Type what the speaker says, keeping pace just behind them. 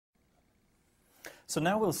So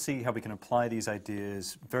now we'll see how we can apply these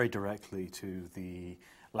ideas very directly to the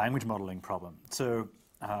language modeling problem. So,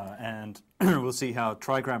 and we'll see how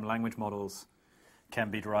trigram language models can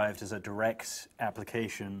be derived as a direct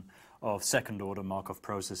application of second-order Markov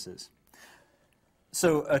processes.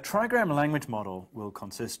 So a trigram language model will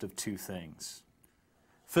consist of two things.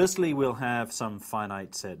 Firstly, we'll have some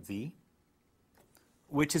finite set V,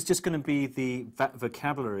 which is just going to be the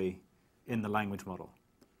vocabulary in the language model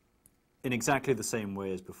in exactly the same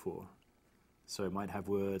way as before. So it might have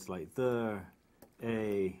words like the,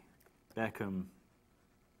 a, Beckham,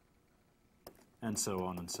 and so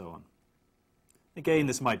on and so on. Again,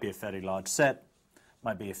 this might be a fairly large set,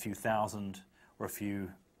 might be a few thousand, or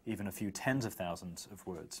even a few tens of thousands of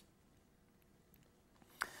words.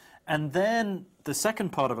 And then the second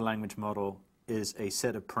part of a language model is a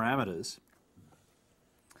set of parameters.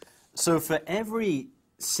 So for every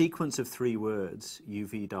sequence of 3 words,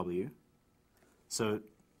 UVW, so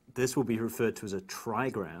this will be referred to as a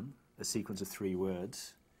trigram, a sequence of 3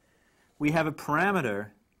 words, we have a parameter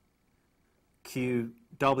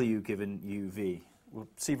QW given UV. We'll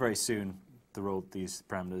see very soon the role these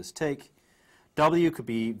parameters take. W could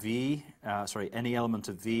be any element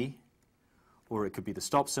of V, or it could be the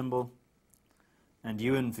stop symbol, and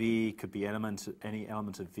U and V could be any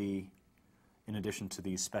element of V in addition to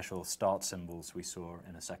these special start symbols we saw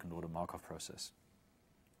in a second-order Markov process.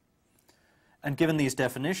 And given these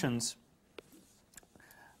definitions,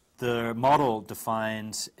 the model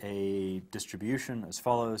defines a distribution as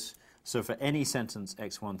follows. So for any sentence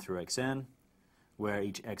x1 through xn, where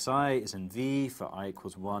each xi is in V for I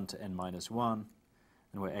equals 1 to n minus 1,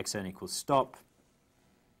 and where xn equals stop,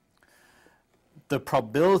 the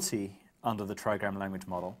probability under the trigram language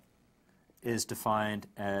model is defined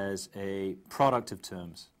as a product of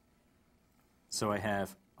terms. So I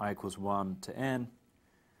have I equals 1 to n.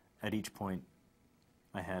 At each point,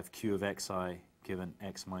 I have q of xi given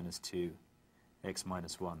x minus 2, x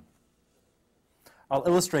minus 1. I'll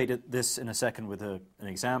illustrate this in a second with an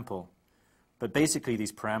example, but basically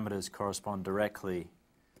these parameters correspond directly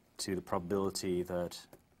to the probability that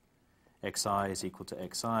xi is equal to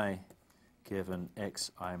xi given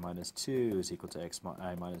xi minus 2 is equal to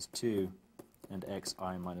xi minus 2 and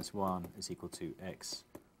xi minus 1 is equal to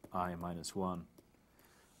xi minus 1.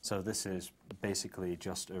 So this is basically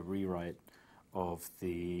just a rewrite of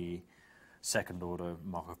the second-order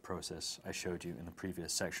Markov process I showed you in the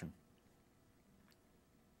previous section.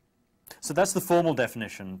 So that's the formal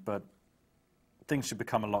definition, but things should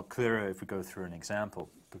become a lot clearer if we go through an example,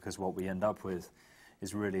 because what we end up with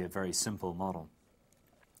is really a very simple model.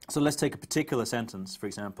 So let's take a particular sentence, for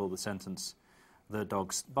example, the sentence, the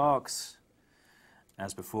dog barks.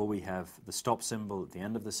 As before, we have the stop symbol at the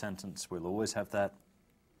end of the sentence. We'll always have that.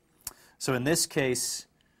 So in this case,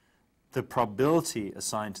 the probability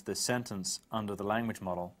assigned to this sentence under the language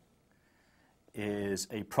model is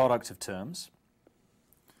a product of terms.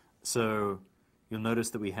 So you'll notice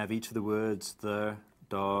that we have each of the words, the,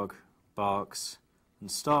 dog, barks,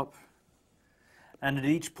 and stop. And at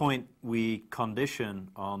each point, we condition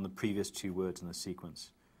on the previous 2 words in the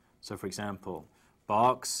sequence. So for example,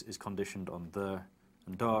 barks is conditioned on the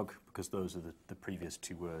and dog because those are the previous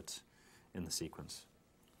 2 words in the sequence.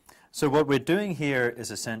 So what we're doing here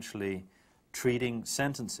is essentially treating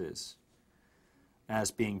sentences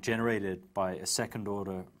as being generated by a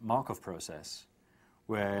second-order Markov process,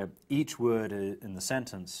 where each word in the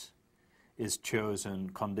sentence is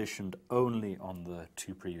chosen conditioned only on the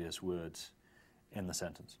 2 previous words in the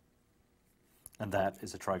sentence. And that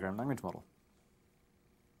is a trigram language model.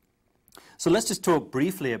 So let's just talk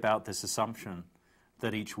briefly about this assumption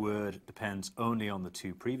that each word depends only on the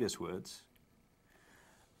 2 previous words.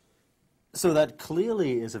 So that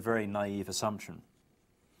clearly is a very naive assumption.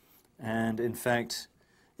 And in fact,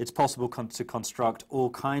 it's possible to construct all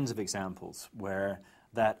kinds of examples where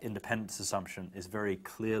that independence assumption is very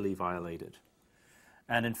clearly violated.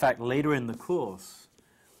 And in fact, later in the course,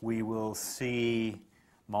 we will see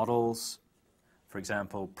models, for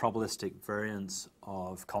example, probabilistic variants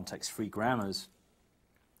of context-free grammars,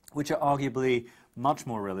 which are arguably much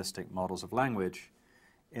more realistic models of language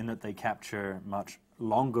in that they capture much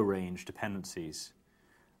longer range dependencies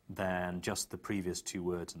than just the previous 2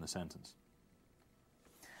 words in the sentence.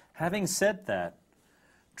 Having said that,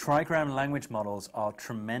 trigram language models are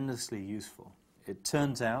tremendously useful. It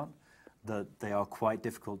turns out that they are quite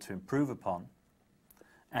difficult to improve upon,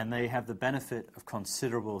 and they have the benefit of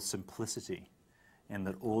considerable simplicity in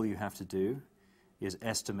that all you have to do is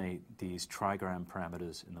estimate these trigram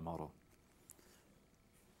parameters in the model.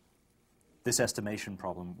 This estimation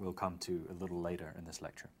problem we'll come to a little later in this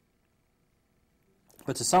lecture.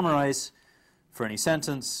 But to summarize, For any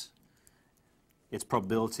sentence, its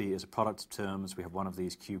probability is a product of terms. We have one of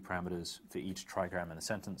these Q parameters for each trigram in a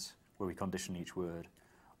sentence, where we condition each word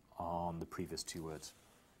on the previous two words.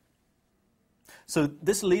 So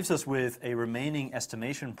this leaves us with a remaining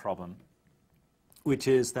estimation problem, which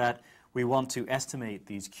is that we want to estimate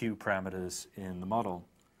these Q parameters in the model.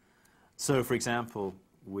 So, for example,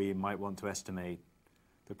 we might want to estimate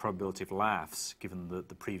the probability of laughs, given that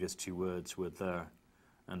the previous two words were the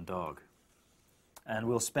and dog. And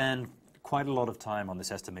we'll spend quite a lot of time on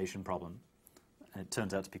this estimation problem. And it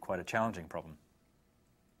turns out to be quite a challenging problem.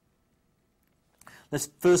 Let's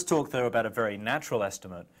first talk, though, about a very natural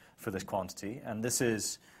estimate for this quantity, and this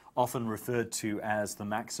is often referred to as the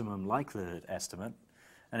maximum likelihood estimate,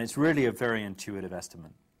 and it's really a very intuitive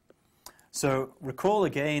estimate. So recall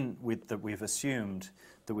again that we've assumed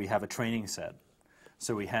that we have a training set.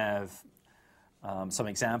 So we have some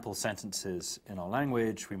example sentences in our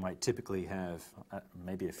language. We might typically have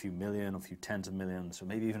maybe a few million, or a few tens of millions, or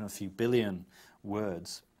maybe even a few billion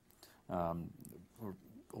words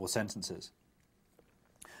or sentences.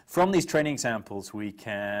 From these training examples, we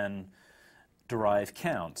can derive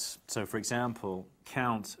counts. So, for example,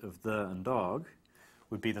 count of the and dog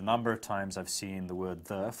would be the number of times I've seen the word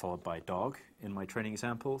the followed by dog in my training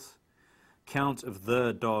examples. Count of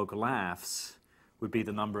the dog laughs would be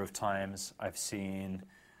the number of times I've seen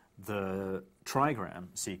the trigram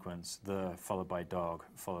sequence, the followed by dog,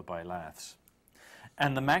 followed by laughs.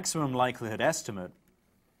 And the maximum likelihood estimate,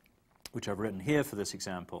 which I've written here for this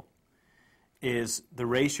example, is the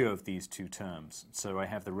ratio of these two terms. So I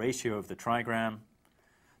have the ratio of the trigram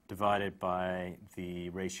divided by the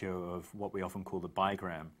ratio of what we often call the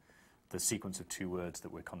bigram, the sequence of two words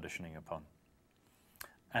that we're conditioning upon.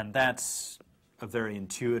 And that's a very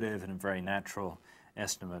intuitive and a very natural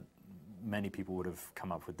estimate. Many people would have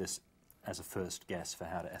come up with this as a first guess for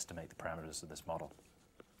how to estimate the parameters of this model.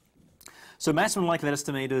 So maximum likelihood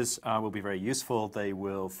estimators will be very useful. They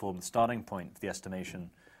will form the starting point for the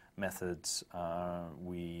estimation methods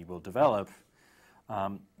we will develop.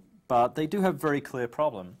 But they do have a very clear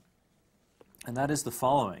problem, and that is the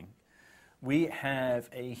following. We have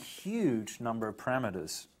a huge number of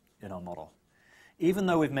parameters in our model. Even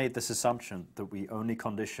though we've made this assumption that we only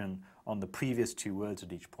condition on the previous two words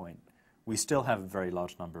at each point, we still have a very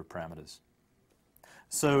large number of parameters.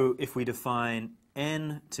 So if we define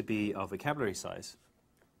n to be our vocabulary size,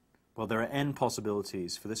 well, there are n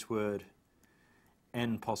possibilities for this word,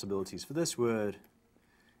 n possibilities for this word,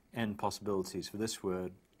 n possibilities for this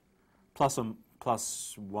word, plus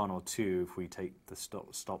one or two if we take the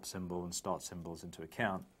stop symbol and start symbols into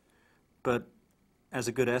account. But as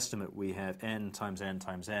a good estimate, we have n times n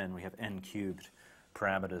times n. We have n cubed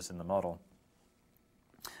parameters in the model.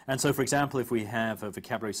 And so, for example, if we have a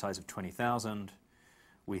vocabulary size of 20,000,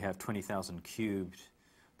 we have 20,000 cubed.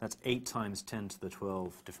 That's 8 times 10 to the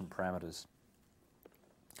 12 different parameters.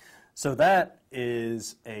 So that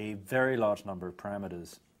is a very large number of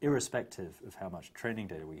parameters, irrespective of how much training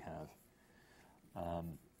data we have.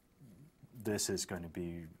 This is going to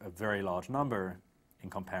be a very large number in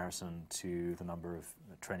comparison to the number of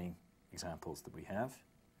training examples that we have.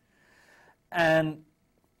 And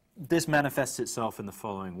this manifests itself in the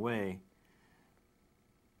following way.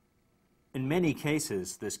 In many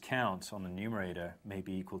cases, this count on the numerator may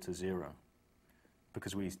be equal to 0,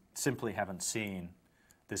 because we simply haven't seen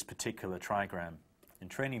this particular trigram in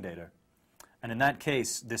training data. And in that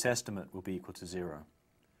case, this estimate will be equal to 0.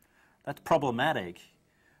 That's problematic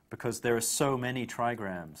because there are so many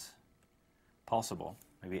trigrams possible,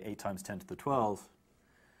 maybe 8 times 10 to the 12,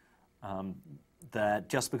 that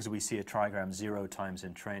just because we see a trigram 0 times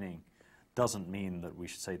in training doesn't mean that we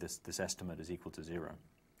should say this estimate is equal to 0.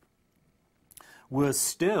 Worse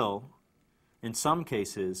still, in some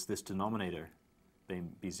cases, this denominator may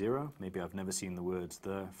be 0. Maybe I've never seen the words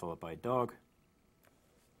the followed by dog.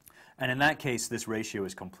 And in that case, this ratio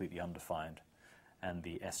is completely undefined, and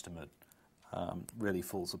the estimate really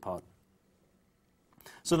falls apart.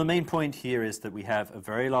 So the main point here is that we have a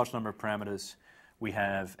very large number of parameters. We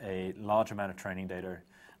have a large amount of training data.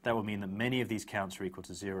 That will mean that many of these counts are equal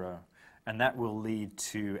to 0, and that will lead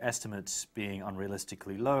to estimates being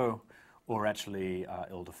unrealistically low or actually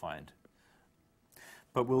ill-defined.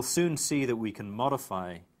 But we'll soon see that we can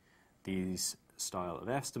modify these style of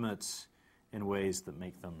estimates in ways that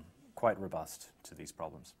make them quite robust to these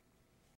problems.